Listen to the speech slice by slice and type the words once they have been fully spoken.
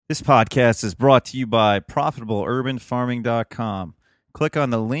This podcast is brought to you by ProfitableUrbanFarming.com. Click on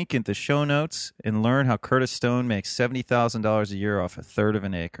the link in the show notes and learn how Curtis Stone makes $70,000 a year off a third of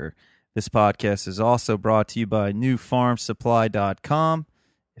an acre. This podcast is also brought to you by NewFarmSupply.com.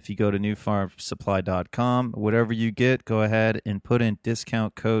 If you go to NewFarmSupply.com, whatever you get, go ahead and put in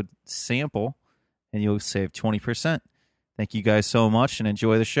discount code SAMPLE and you'll save 20%. Thank you guys so much and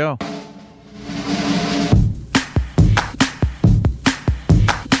enjoy the show.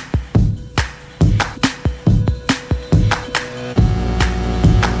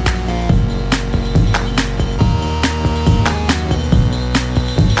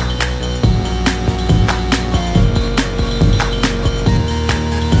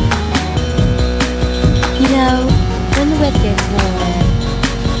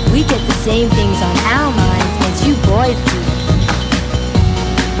 Same things on our minds as you boys do.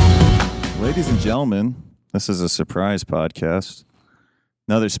 Ladies and gentlemen, this is a surprise podcast.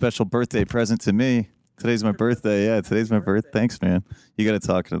 Another special birthday present to me. Today's my birthday. Yeah, today's my birthday. Thanks, man. You got to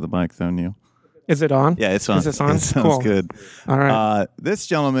talk into the mic, though, Neal. Is it on? Yeah, it's on. Is this on? It sounds cool. good. All right. This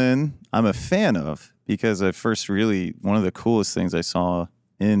gentleman I'm a fan of because one of the coolest things I saw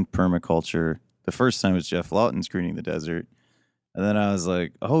in permaculture, the first time was Jeff Lawton's Greening the Desert. And then I was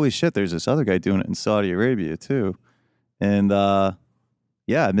like, holy shit, there's this other guy doing it in Saudi Arabia, too. And, Mr.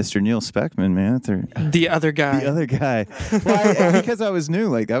 Neal Spackman, man. The other guy. The other guy. Well, because I was new.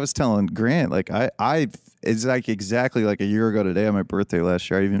 Like, I was telling Grant, like, it's like exactly like a year ago today on my birthday last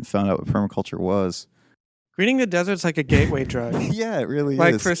year, I even found out what permaculture was. Greening the Desert's like a gateway drug. Yeah, it really is.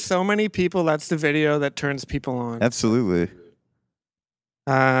 Like, for so many people, that's the video that turns people on. Absolutely.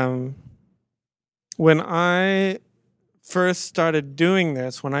 When I first started doing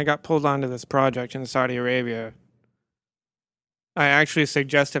this, when I got pulled onto this project in Saudi Arabia, I actually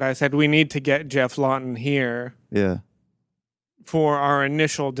I said, we need to get Jeff Lawton here for our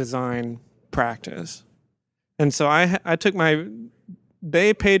initial design practice. And so I took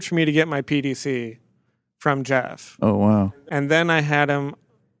they paid for me to get my PDC from Jeff. Oh, wow. And then I had him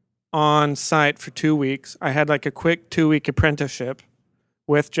on site for 2 weeks. I had like a quick 2-week apprenticeship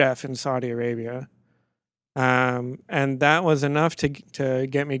with Jeff in Saudi Arabia. And that was enough to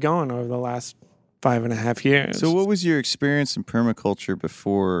get me going over the last 5.5 years. So what was your experience in permaculture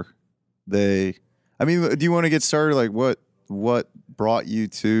before do you want to get started? Like what brought you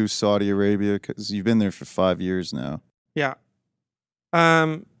to Saudi Arabia? Because you've been there for 5 years now. Yeah.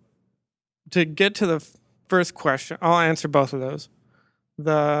 To get to the first question, I'll answer both of those.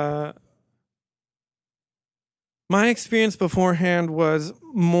 My experience beforehand was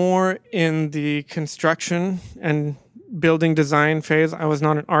more in the construction and building design phase. I was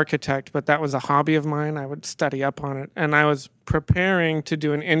not an architect, but that was a hobby of mine. I would study up on it. And I was preparing to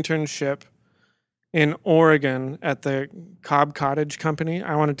do an internship in Oregon at the Cobb Cottage Company.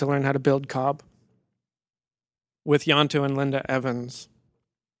 I wanted to learn how to build cob with Yanto and Linda Evans.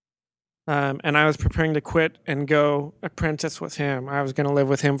 And I was preparing to quit and go apprentice with him. I was going to live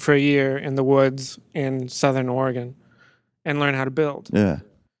with him for a year in the woods in Southern Oregon and learn how to build. Yeah.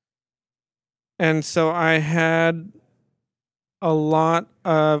 And so I had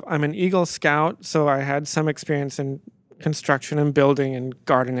I'm an Eagle Scout, so I had some experience in construction and building and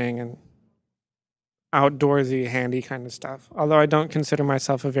gardening and outdoorsy, handy kind of stuff, although I don't consider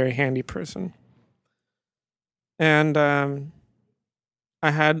myself a very handy person. And I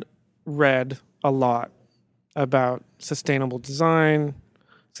had read a lot about sustainable design,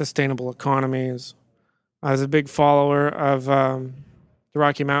 sustainable economies. I was a big follower of the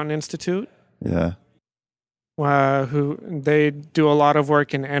Rocky Mountain Institute. Yeah. Who they do a lot of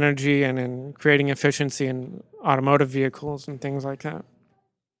work in energy and in creating efficiency in automotive vehicles and things like that.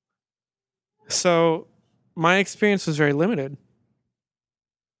 So my experience was very limited.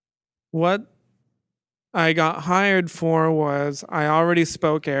 What I got hired for was I already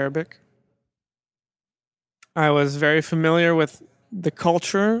spoke Arabic. I was very familiar with the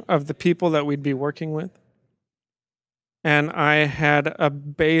culture of the people that we'd be working with. And I had a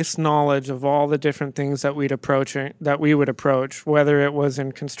base knowledge of all the different things that we would approach, whether it was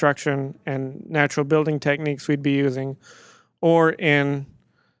in construction and natural building techniques we'd be using, or in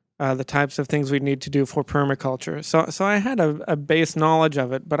the types of things we'd need to do for permaculture. So I had a base knowledge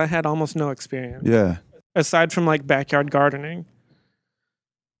of it, but I had almost no experience. Yeah. Aside from like backyard gardening.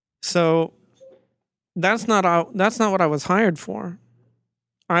 So that's not what I was hired for.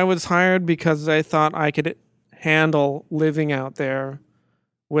 I was hired because I thought I could handle living out there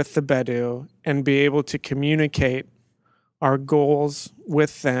with the Bedou and be able to communicate our goals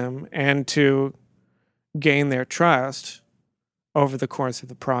with them and to gain their trust over the course of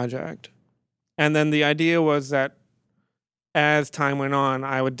the project. And then the idea was that as time went on,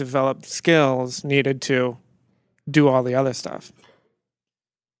 I would develop skills needed to do all the other stuff.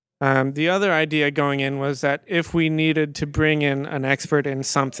 The other idea going in was that if we needed to bring in an expert in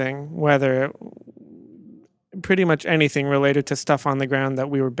something, whether pretty much anything related to stuff on the ground that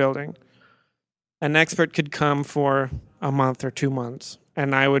we were building, an expert could come for a month or 2 months,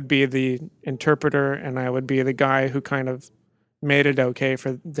 and I would be the interpreter, and I would be the guy who kind of made it okay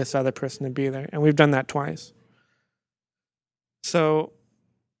for this other person to be there. And we've done that twice. So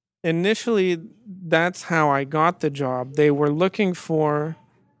initially, that's how I got the job. They were looking for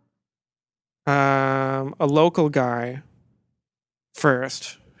a local guy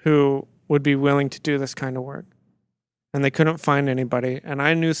first who would be willing to do this kind of work. And they couldn't find anybody. And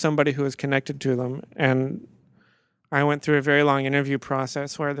I knew somebody who was connected to them. And I went through a very long interview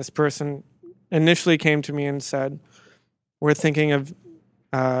process where this person initially came to me and said, we're thinking of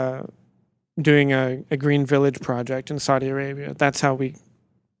doing a green village project in Saudi Arabia. That's how we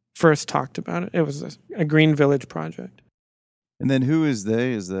first talked about it. It was a green village project. And then who is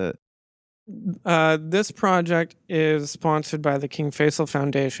they? Is that? This project is sponsored by the King Faisal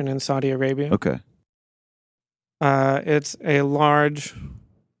Foundation in Saudi Arabia. Okay. It's a large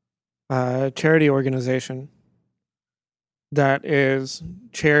charity organization that is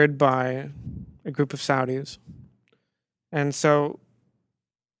chaired by a group of Saudis. And so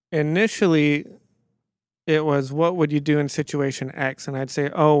initially it was, what would you do in situation X? And I'd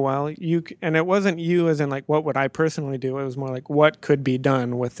say, oh, well, and it wasn't you as in like, what would I personally do? It was more like, what could be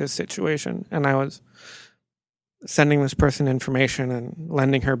done with this situation? And I was sending this person information and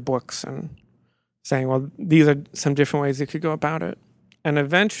lending her books and saying, well, these are some different ways you could go about it. And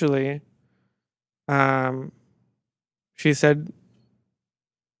eventually, she said,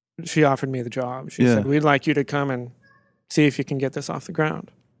 she offered me the job. She said, we'd like you to come and see if you can get this off the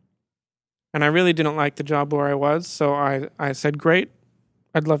ground. And I really didn't like the job where I was, so I said, great,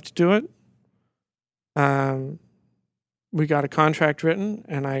 I'd love to do it. We got a contract written,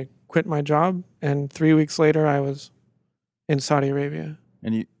 and I quit my job, and 3 weeks later, I was in Saudi Arabia.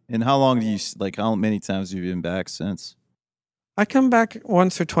 And how long how many times have you been back since? I come back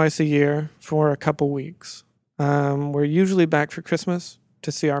once or twice a year for a couple weeks. We're usually back for Christmas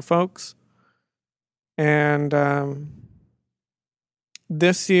to see our folks. And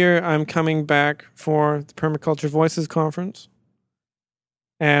this year, I'm coming back for the Permaculture Voices Conference.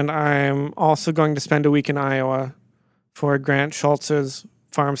 And I'm also going to spend a week in Iowa for Grant Schultz's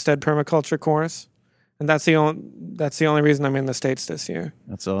Farmstead Permaculture course. And that's the only reason I'm in the States this year.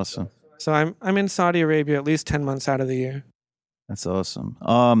 That's awesome. So I'm in Saudi Arabia at least 10 months out of the year. That's awesome.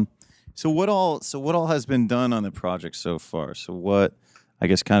 So what all has been done on the project so far? So what, I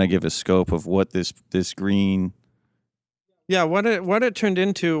guess, kind of give a scope of what this green. Yeah, what it turned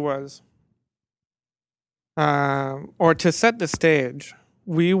into was, or to set the stage,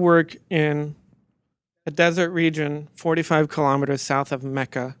 we work in a desert region 45 kilometers south of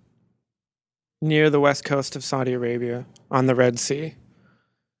Mecca, near the west coast of Saudi Arabia on the Red Sea.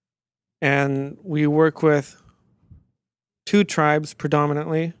 And we work with 2 tribes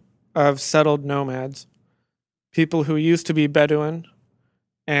predominantly of settled nomads, people who used to be Bedouin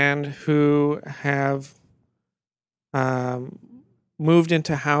and who have moved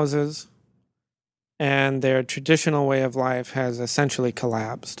into houses, and their traditional way of life has essentially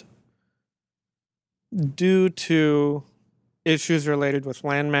collapsed due to issues related with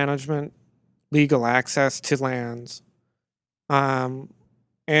land management, legal access to lands,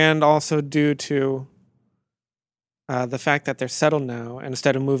 and also due to the fact that they're settled now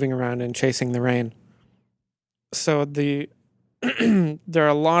instead of moving around and chasing the rain. So there are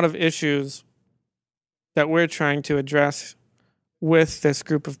a lot of issues that we're trying to address with this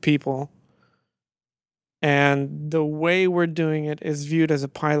group of people. And the way we're doing it is viewed as a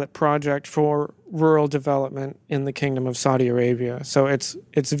pilot project for rural development in the Kingdom of Saudi Arabia. So it's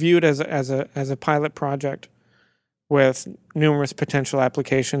viewed as a pilot project with numerous potential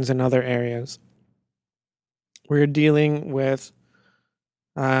applications in other areas. We're dealing with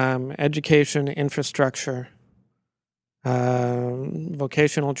education, infrastructure,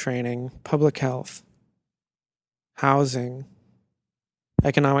 vocational training, public health, housing,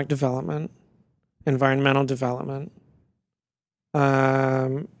 economic development, environmental development.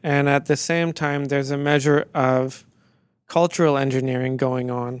 And at the same time, there's a measure of cultural engineering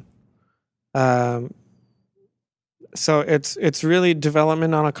going on. So it's really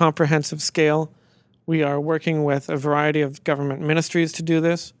development on a comprehensive scale. We are working with a variety of government ministries to do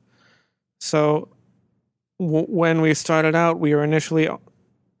this. So when we started out, we were initially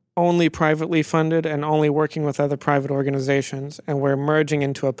only privately funded and only working with other private organizations, and we're merging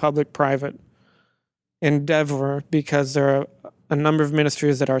into a public-private endeavor because there are a number of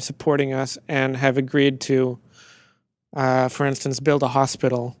ministries that are supporting us and have agreed to, for instance, build a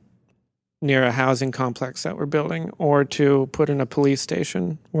hospital near a housing complex that we're building, or to put in a police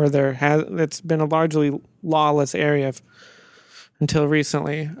station where it's been a largely lawless area until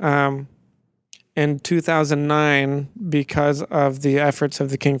recently. In 2009, because of the efforts of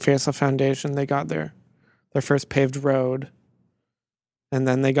the King Faisal Foundation, they got their first paved road. And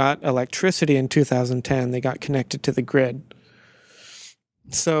then they got electricity in 2010. They got connected to the grid.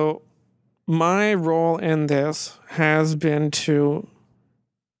 So my role in this has been to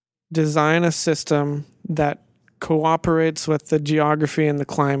design a system that cooperates with the geography and the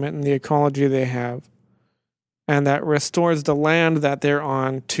climate and the ecology they have, and that restores the land that they're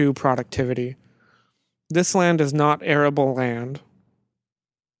on to productivity. This land is not arable land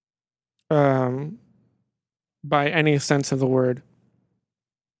by any sense of the word.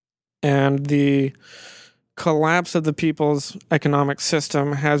 And the collapse of the people's economic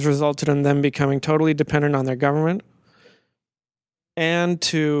system has resulted in them becoming totally dependent on their government and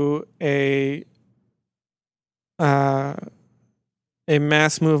to a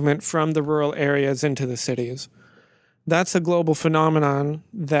mass movement from the rural areas into the cities. That's a global phenomenon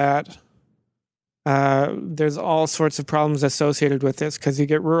that there's all sorts of problems associated with this, because you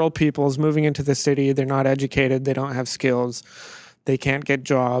get rural peoples moving into the city. They're not educated. They don't have skills. They can't get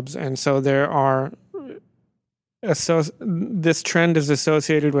jobs. And so this trend is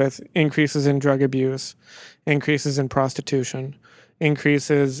associated with increases in drug abuse, increases in prostitution,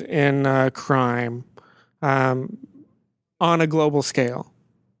 increases in crime on a global scale.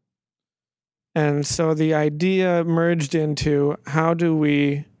 And so the idea merged into, how do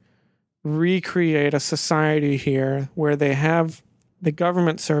we recreate a society here where they have the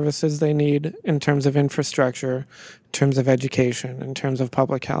government services they need in terms of infrastructure, in terms of education, in terms of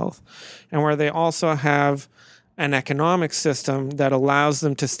public health, and where they also have an economic system that allows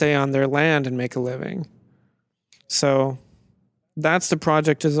them to stay on their land and make a living. So that's the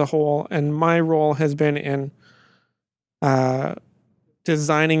project as a whole, and my role has been in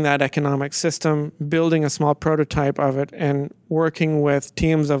designing that economic system, building a small prototype of it, and working with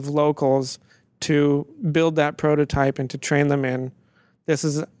teams of locals to build that prototype and to train them in, this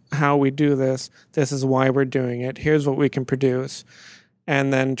is how we do this, this is why we're doing it, here's what we can produce,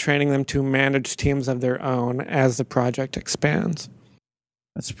 and then training them to manage teams of their own as the project expands.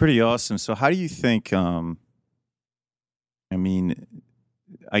 That's pretty awesome. So how do you think, I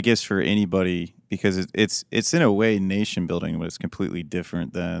guess for anybody, because it's in a way nation building, but it's completely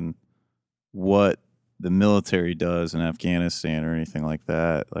different than what the military does in Afghanistan or anything like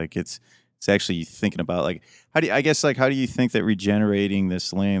that. Like it's actually thinking about, like, how do you think that regenerating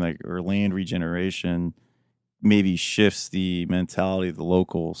this land, like, or land regeneration, maybe shifts the mentality of the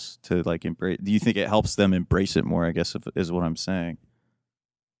locals to, like, embrace? Do you think it helps them embrace it more, I guess, is what I'm saying?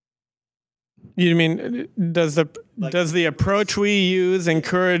 You mean, does the approach we use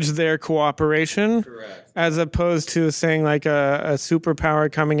encourage their cooperation? Correct. As opposed to saying, like, a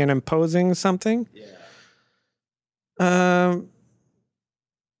superpower coming and imposing something? Yeah.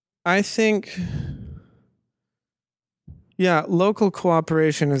 I think, local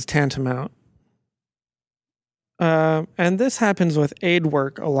cooperation is tantamount. And this happens with aid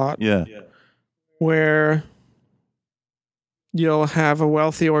work a lot. Yeah. Where you'll have a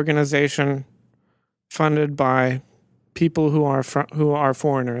wealthy organization funded by people who are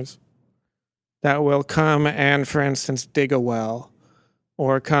foreigners that will come and, for instance, dig a well,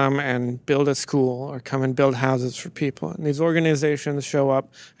 or come and build a school, or come and build houses for people. And these organizations show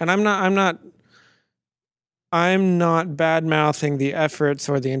up, and I'm not bad-mouthing the efforts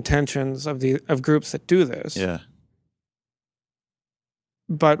or the intentions of groups that do this. Yeah.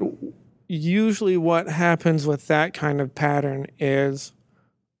 But usually what happens with that kind of pattern is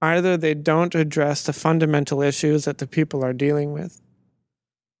either they don't address the fundamental issues that the people are dealing with,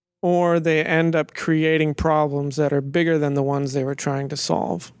 or they end up creating problems that are bigger than the ones they were trying to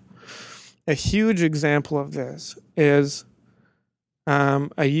solve. A huge example of this is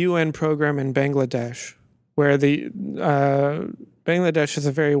a UN program in Bangladesh, where Bangladesh is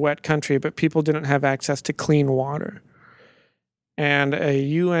a very wet country, but people didn't have access to clean water. And a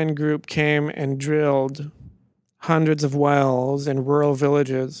UN group came and drilled hundreds of wells in rural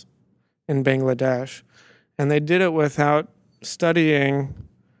villages in Bangladesh. And they did it without studying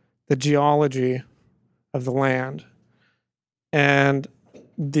the geology of the land. And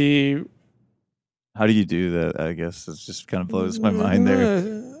how do you do that? I guess it just kind of blows my mind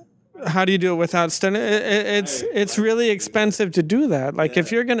there. How do you do it without studying? It's really expensive to do that. Like,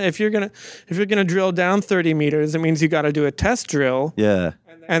 if you're gonna drill down 30 meters, it means you got to do a test drill. Yeah.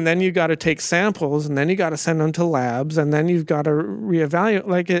 And then you got to take samples, and then you got to send them to labs, and then you've got to reevaluate.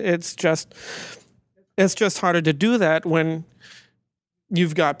 Like it's just harder to do that when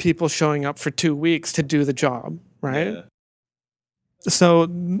you've got people showing up for 2 weeks to do the job, right? Yeah. So,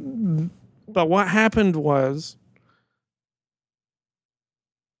 but what happened was,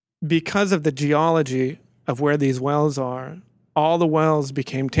 because of the geology of where these wells are, all the wells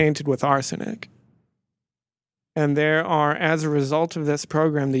became tainted with arsenic. And there are, as a result of this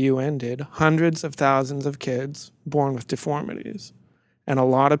program the UN did, hundreds of thousands of kids born with deformities, and a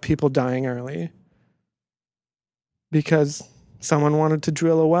lot of people dying early because someone wanted to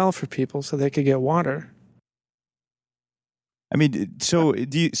drill a well for people so they could get water. I mean, so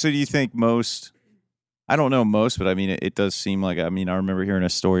do you think most? I don't know most, but I mean, it does seem like. I mean, I remember hearing a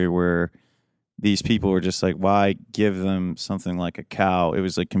story where these people were just like, "Why give them something like a cow?" It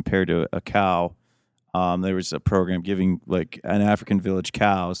was like compared to a cow. There was a program giving like an African village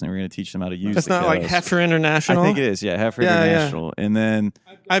cows, and they were going to teach them how to use. It's not cows. like Heifer International. I think it is. Yeah, Heifer International, and then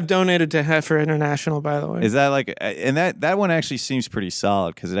I've donated to Heifer International, by the way. is that like, and that one actually seems pretty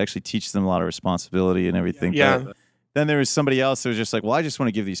solid because it actually teaches them a lot of responsibility and everything. Yeah. But then there was somebody else that was just like, well, I just want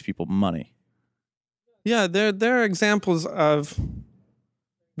to give these people money. Yeah, there are examples of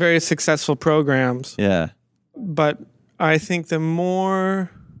very successful programs. Yeah. But I think the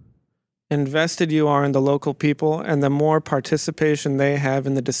more invested you are in the local people and the more participation they have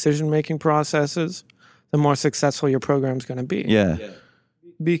in the decision-making processes, the more successful your program's going to be. Yeah.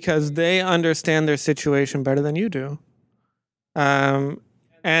 Because they understand their situation better than you do. And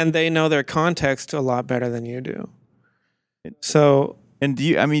they know their context a lot better than you do. So, And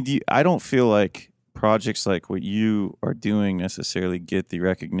I don't feel like projects like what you are doing necessarily get the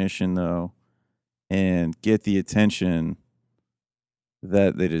recognition though and get the attention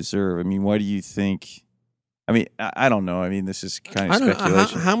that they deserve. I mean, why do you think? I mean, I don't know. I mean, this is kind of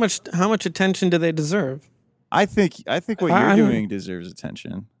speculation. How much attention do they deserve? I think what you're doing deserves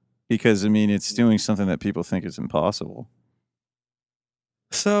attention because I mean, it's doing something that people think is impossible.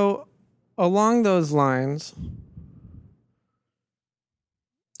 So, along those lines,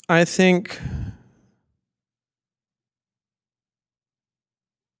 I think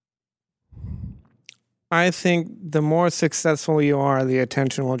the more successful you are, the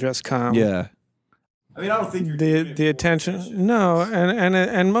attention will just come. Yeah. I mean, I don't think the attention. No,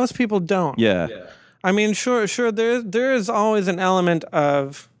 and most people don't. Yeah. I mean, sure. There is always an element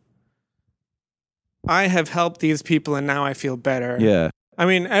of I have helped these people and now I feel better. Yeah. I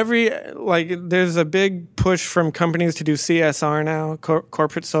mean, there's a big push from companies to do CSR now,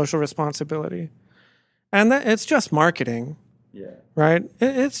 corporate social responsibility, and it's just marketing. Yeah. Right.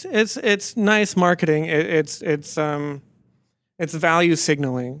 It's nice marketing. It's value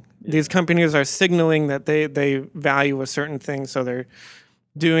signaling. Yeah. These companies are signaling that they value a certain thing, so they're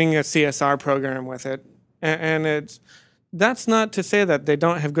doing a CSR program with it, and that's not to say that they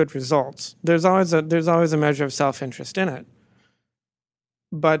don't have good results. There's always a measure of self-interest in it,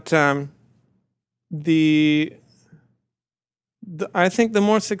 but I think the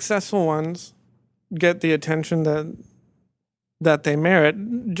more successful ones get the attention that they merit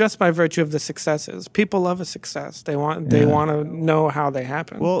just by virtue of the successes. People love a success. They want to know how they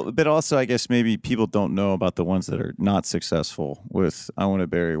happen. Well, but also I guess maybe people don't know about the ones that are not successful with I Want to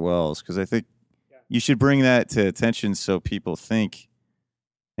Bury Wells, because I think you should bring that to attention so people think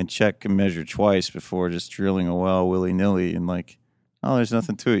and check and measure twice before just drilling a well willy-nilly and like, oh, there's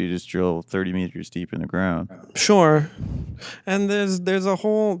nothing to it. You just drill 30 meters deep in the ground. Sure. And there's a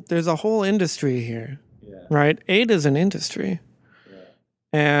whole industry here. Yeah. Right? Aid is an industry.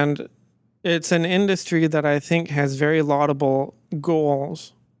 And it's an industry that I think has very laudable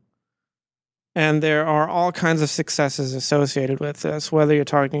goals. And there are all kinds of successes associated with this, whether you're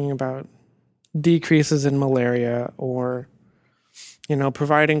talking about decreases in malaria or,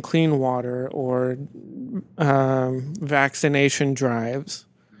 providing clean water or vaccination drives.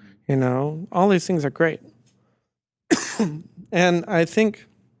 All these things are great. And I think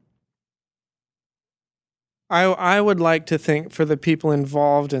I would like to think for the people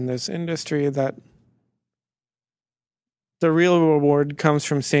involved in this industry that the real reward comes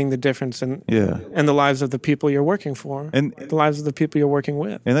from seeing the difference in the lives of the people you're working for and the lives of the people you're working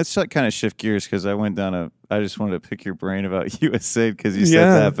with. And let's kind of shift gears because I just wanted to pick your brain about USAID because you said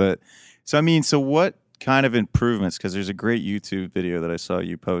that. But so what kind of improvements? Because there's a great YouTube video that I saw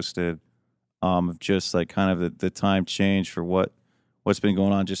you posted of just like kind of the time change for what's been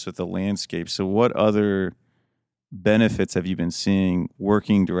going on just with the landscape. So what other benefits have you been seeing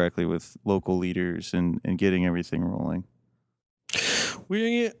working directly with local leaders and getting everything rolling?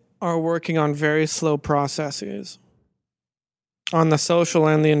 We are working on very slow processes. on the social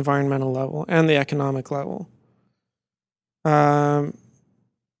and the environmental level and the economic level.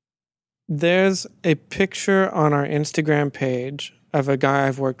 There's a picture on our Instagram page of a guy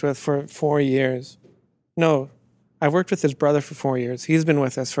I've worked with for 4 years. No, I've worked with his brother for 4 years. He's been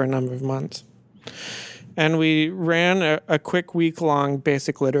with us for a number of months. And we ran a quick week-long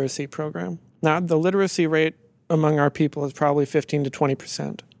basic literacy program. Now, the literacy rate among our people is probably 15 to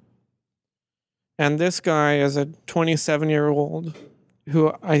 20%. And this guy is a 27-year-old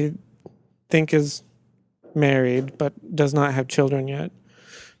who I think is married but does not have children yet.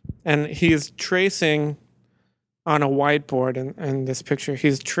 And he's tracing on a whiteboard in this picture,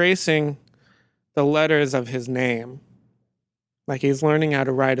 he's tracing the letters of his name. Like he's learning how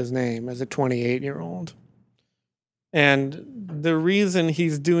to write his name as a 28-year-old. And the reason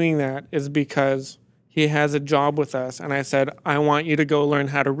he's doing that is because he has a job with us. And I said, I want you to go learn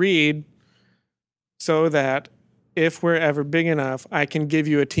how to read so that if we're ever big enough, I can give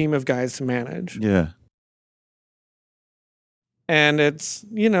you a team of guys to manage. Yeah. And it's,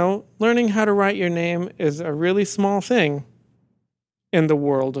 learning how to write your name is a really small thing in the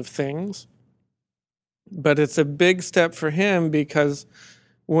world of things. But it's a big step for him because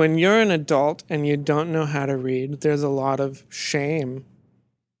when you're an adult and you don't know how to read, there's a lot of shame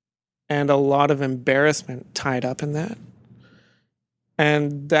and a lot of embarrassment tied up in that.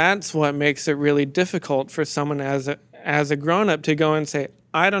 And that's what makes it really difficult for someone as a grown-up to go and say,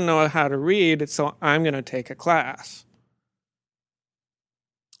 I don't know how to read, so I'm going to take a class.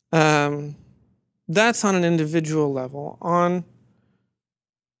 That's on an individual level. On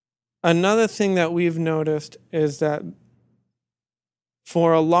another thing that we've noticed is that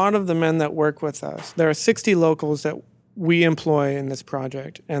for a lot of the men that work with us, there are 60 locals that we employ in this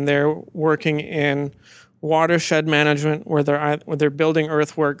project, and they're working in watershed management where they're building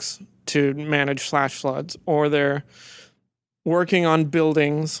earthworks to manage flash floods, or they're working on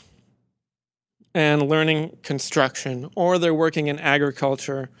buildings and learning construction, or they're working in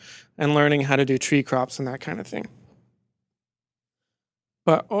agriculture and learning how to do tree crops and that kind of thing.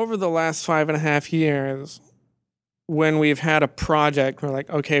 But over the last 5.5 years, when we've had a project, we're like,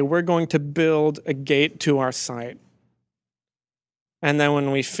 okay, we're going to build a gate to our site. And then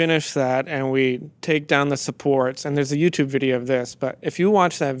when we finish that and we take down the supports, and there's a YouTube video of this, but if you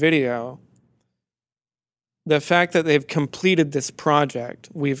watch that video, the fact that they've completed this project,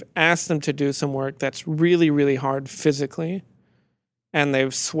 we've asked them to do some work that's really, really hard physically, and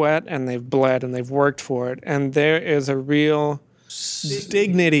they've sweat and they've bled and they've worked for it. And there is a real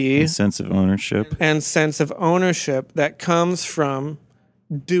dignity, sense of ownership that comes from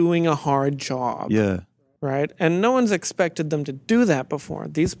doing a hard job. Yeah. Right? And no one's expected them to do that before.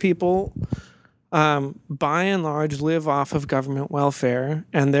 These people, by and large, live off of government welfare,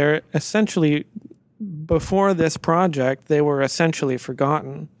 and they're essentially, before this project, they were essentially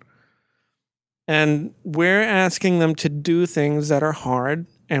forgotten. And we're asking them to do things that are hard,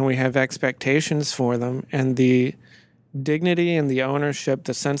 and we have expectations for them, and the dignity and the ownership,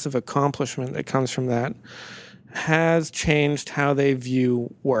 the sense of accomplishment that comes from that has changed how they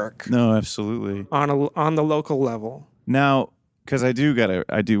view work. No, absolutely. On the local level. Now, because I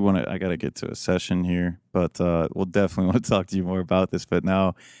gotta get to a session here, but we'll definitely want to talk to you more about this. But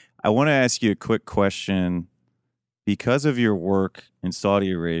now, I want to ask you a quick question. Because of your work in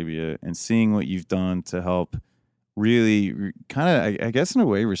Saudi Arabia and seeing what you've done to help really kind of, I guess in a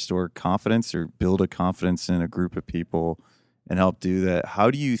way, restore confidence or build a confidence in a group of people and help do that,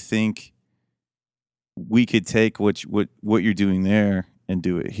 how do you think we could take what you're doing there and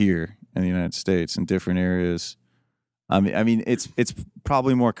do it here in the United States in different areas? I mean, it's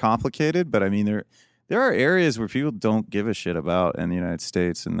probably more complicated, but I mean, there are areas where people don't give a shit about in the United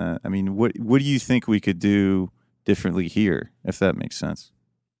States, and that, I mean, what do you think we could do differently here, if that makes sense?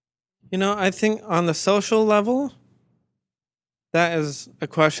 I think on the social level, that is a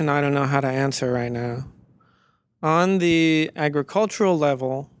question I don't know how to answer right now. On the agricultural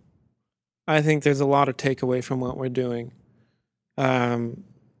level, I think there's a lot of takeaway from what we're doing.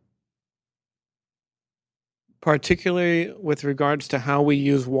 Particularly with regards to how we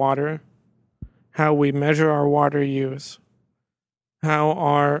use water, how we measure our water use, how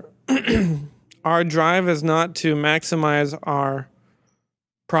our drive is not to maximize our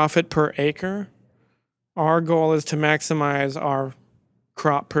profit per acre. Our goal is to maximize our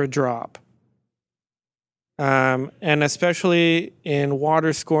crop per drop. And especially in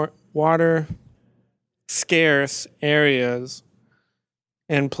water scarce areas,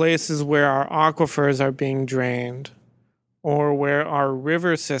 in places where our aquifers are being drained, or where our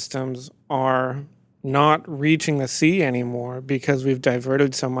river systems are not reaching the sea anymore because we've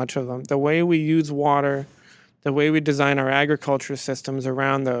diverted so much of them. The way we use water the way we design our agriculture systems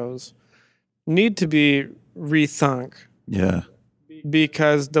around those need to be rethunk. Yeah.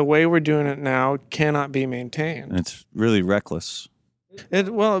 Because the way we're doing it now cannot be maintained. And it's really reckless.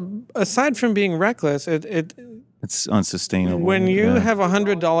 Well, aside from being reckless, It's unsustainable. when you have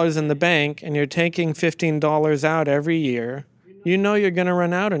 $100 in the bank and you're taking $15 out every year, you know you're going to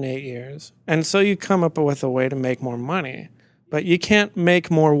run out in 8 years. And so you come up with a way to make more money. But you can't make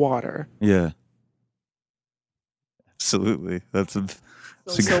more water. Yeah. Absolutely.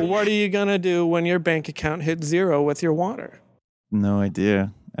 So what are you going to do when your bank account hits zero with your water? No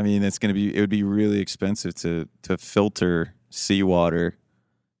idea. I mean, it would be really expensive to filter seawater.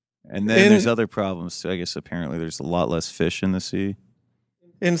 And then there's other problems too. I guess apparently there's a lot less fish in the sea.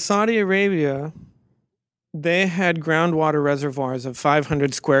 In Saudi Arabia, they had groundwater reservoirs of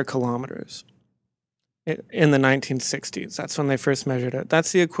 500 square kilometers in the 1960s. That's when they first measured it.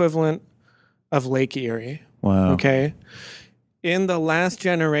 That's the equivalent of Lake Erie. Wow. Okay. In the last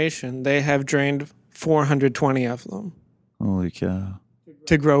generation, they have drained 420 of them. Holy cow.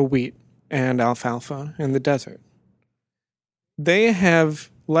 To grow wheat and alfalfa in the desert. They have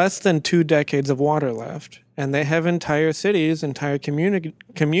less than 2 decades of water left, and they have entire cities, entire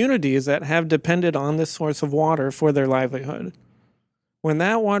communities that have depended on this source of water for their livelihood. When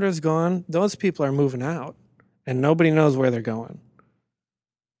that water's gone, those people are moving out, and nobody knows where they're going.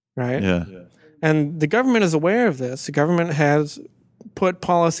 Right? Yeah. And the government is aware of this. The government has put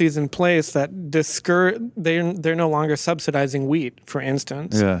policies in place that discourage. They're no longer subsidizing wheat, for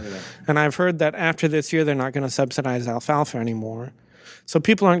instance. Yeah. And I've heard that after this year, they're not going to subsidize alfalfa anymore. So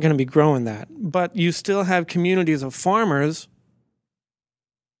people aren't going to be growing that. But you still have communities of farmers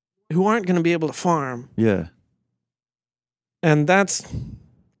who aren't going to be able to farm. Yeah. And that's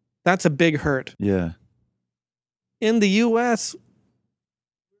a big hurt. Yeah. In the U.S.,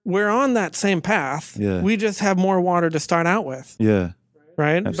 we're on that same path. Yeah. We just have more water to start out with. Yeah.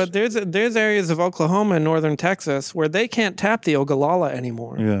 Right? But there's areas of Oklahoma and northern Texas where they can't tap the Ogallala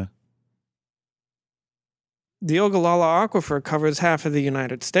anymore. Yeah. The Ogallala Aquifer covers half of the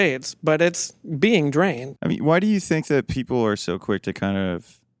United States, but it's being drained. I mean, why do you think that people are so quick to kind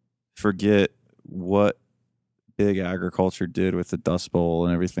of forget what big agriculture did with the Dust Bowl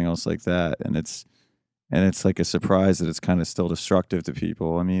and everything else like that? And it's like a surprise that it's kind of still destructive to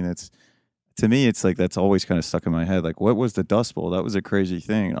people. I mean, to me, it's like that's always kind of stuck in my head. Like, what was the Dust Bowl? That was a crazy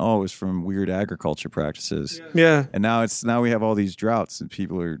thing. Oh, it was from weird agriculture practices. Yeah. And now we have all these droughts and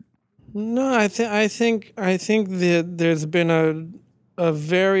people are. No, I think that there's been a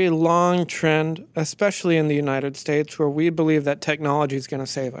very long trend, especially in the United States, where we believe that technology is going to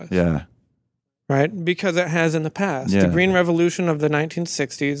save us. Yeah. Right? Because it has in the past. Yeah. The Green Revolution of the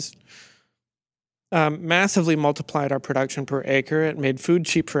 1960s massively multiplied our production per acre. It made food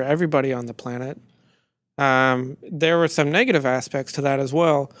cheap for everybody on the planet. There were some negative aspects to that as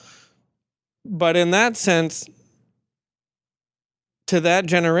well. But in that sense, to that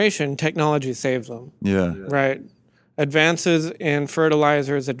generation, technology saved them. Yeah. Right? Advances in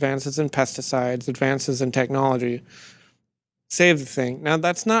fertilizers, advances in pesticides, advances in technology saved the thing. Now,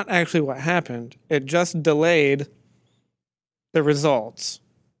 that's not actually what happened. It just delayed the results.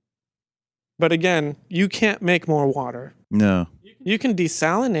 But again, you can't make more water. No. You can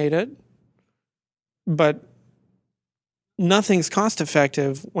desalinate it, but nothing's cost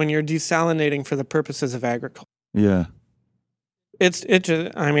effective when you're desalinating for the purposes of agriculture. Yeah.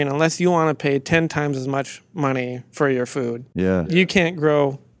 I mean, unless you want to pay 10 times as much money for your food, Yeah. you can't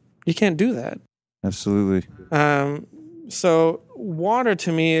do that. Absolutely. So water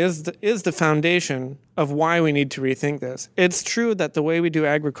to me is the foundation of why we need to rethink this. It's true that the way we do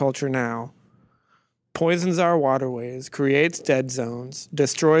agriculture now poisons our waterways, creates dead zones,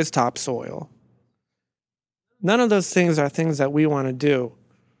 destroys topsoil. None of those things are things that we want to do.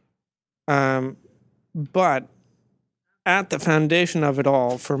 But at the foundation of it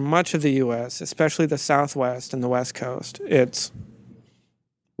all, for much of the U.S., especially the Southwest and the West Coast, it's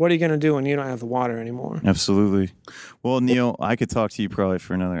what are you going to do when you don't have the water anymore? Absolutely. Well, Neal, I could talk to you probably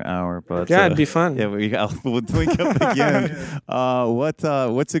for another hour, but yeah, it'd be fun. Yeah, we'll link up again.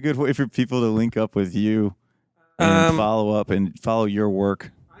 What's a good way for people to link up with you and follow your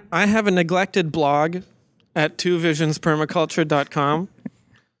work? I have a neglected blog at twovisionspermaculture.com.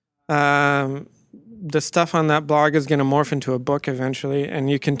 The stuff on that blog is going to morph into a book eventually, and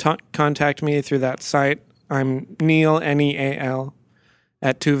you can contact me through that site. I'm Neal, Neal,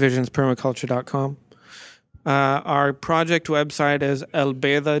 at twovisionspermaculture.com. Our project website is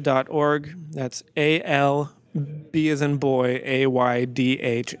albeda.org. That's A-L-B as in boy,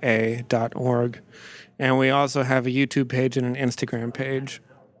 A-Y-D-H-A.org. And we also have a YouTube page and an Instagram page.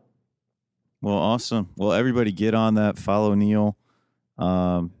 Well, awesome. Well, everybody get on that. Follow Neal.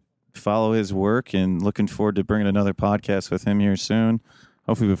 Follow his work, and looking forward to bringing another podcast with him here soon.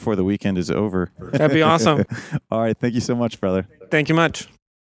 Hopefully before the weekend is over. That'd be awesome. All right. Thank you so much, brother. Thank you much.